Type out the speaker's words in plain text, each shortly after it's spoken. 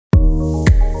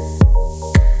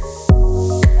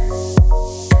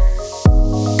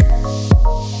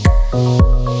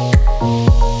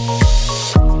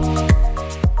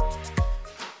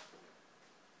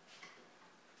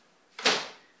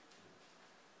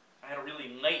had a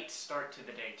really late start to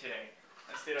the day today.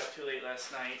 I stayed up too late last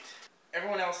night.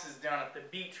 Everyone else is down at the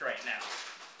beach right now.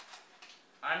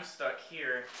 I'm stuck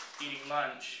here eating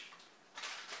lunch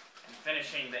and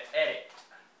finishing the edit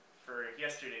for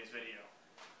yesterday's video.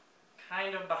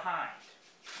 Kind of behind.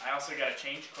 I also gotta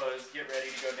change clothes, get ready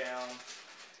to go down.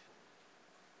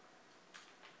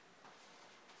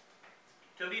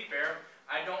 To be fair,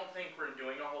 I don't think we're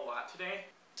doing a whole lot today.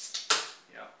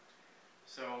 Yeah.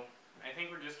 So, I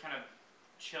think we're just kind of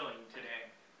chilling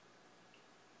today.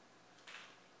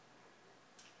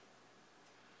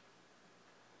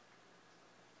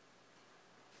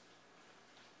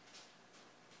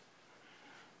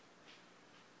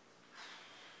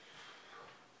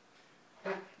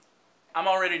 I'm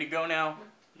all ready to go now.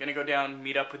 I'm gonna go down,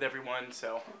 meet up with everyone,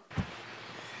 so.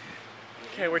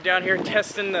 Okay, we're down here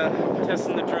testing the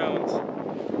drones.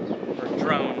 Or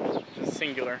drone, just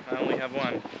singular. I only have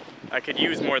one. I could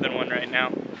use more than one right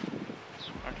now.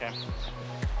 Okay.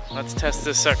 Let's test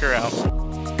this sucker out.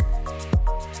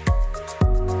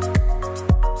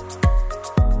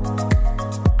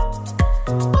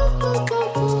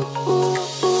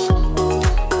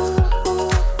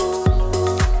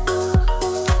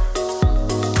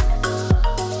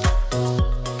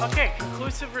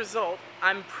 Result,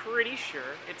 I'm pretty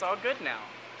sure it's all good now.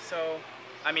 So,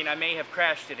 I mean, I may have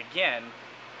crashed it again,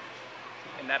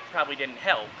 and that probably didn't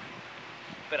help,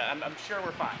 but I'm sure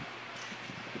we're fine.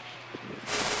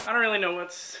 I don't really know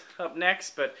what's up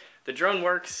next, but the drone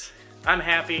works, I'm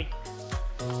happy,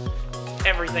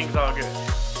 everything's all good.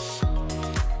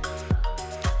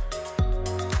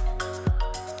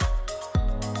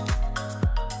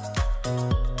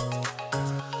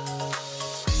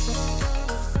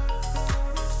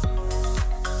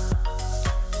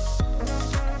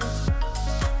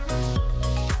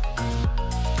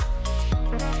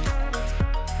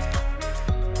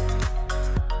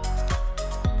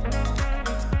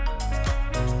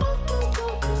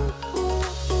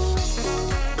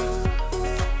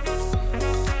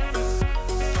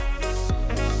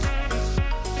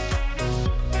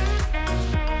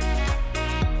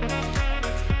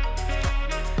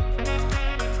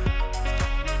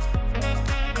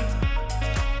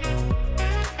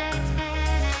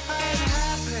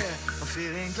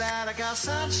 I got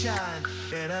sunshine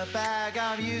in a bag,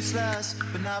 I'm useless,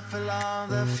 but not for long,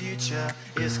 the future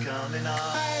is coming on.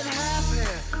 I ain't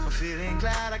happy, I'm feeling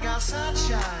glad I got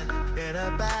sunshine in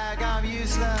a bag, I'm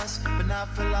useless, but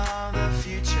not for long, the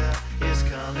future is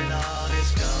coming on,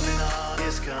 it's coming on,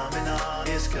 it's coming on,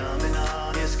 it's coming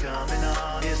on, it's coming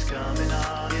on, it's coming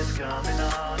on, it's coming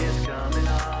on, it's coming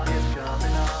on, it's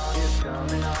coming on, it's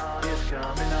coming on, it's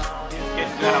coming on.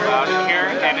 It's kind of loud in here,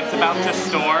 and it's about to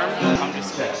storm. I'm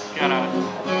just gonna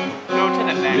go to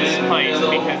the next place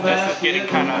because this is getting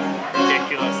kind of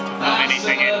ridiculous to film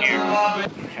anything in here.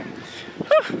 Okay.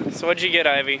 So what'd you get,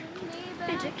 Ivy?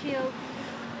 Fidget cube.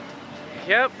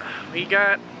 Yep, we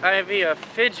got Ivy a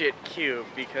fidget cube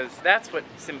because that's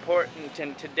what's important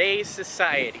in today's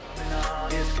society. It's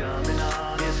coming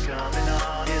on, it's coming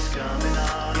on, it's coming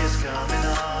on, it's coming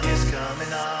on, it's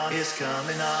coming on, it's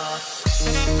coming on.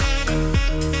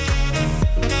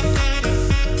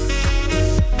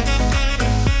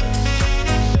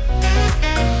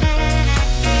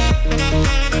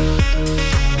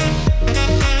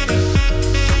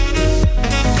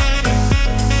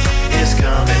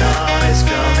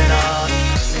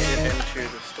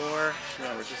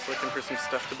 Looking for some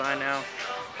stuff to buy now,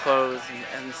 clothes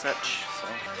and such, so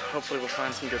hopefully we'll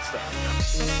find some good stuff.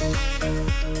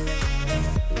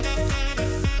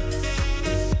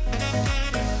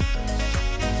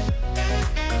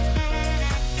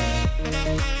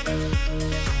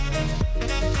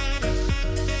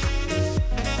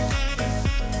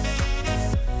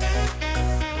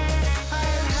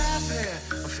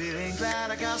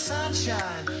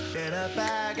 Sunshine in a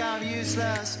bag, I'm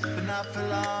useless, but not for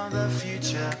long, the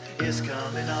future is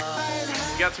coming on.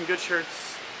 We got some good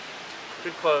shirts,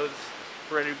 good clothes,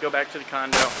 we're ready to go back to the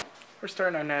condo. We're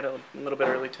starting our night a little bit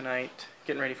early tonight,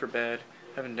 getting ready for bed,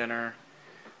 having dinner,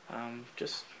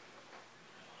 just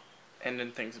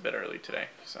ending things a bit early today,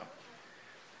 so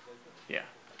yeah.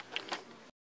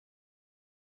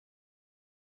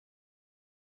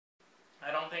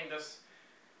 I don't think this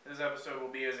episode will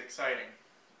be as exciting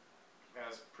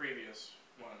as previous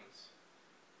ones.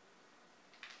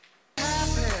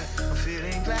 I'm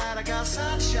feeling glad I got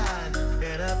sunshine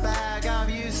in a bag, I'm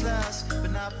useless,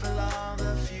 but not for long,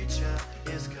 the future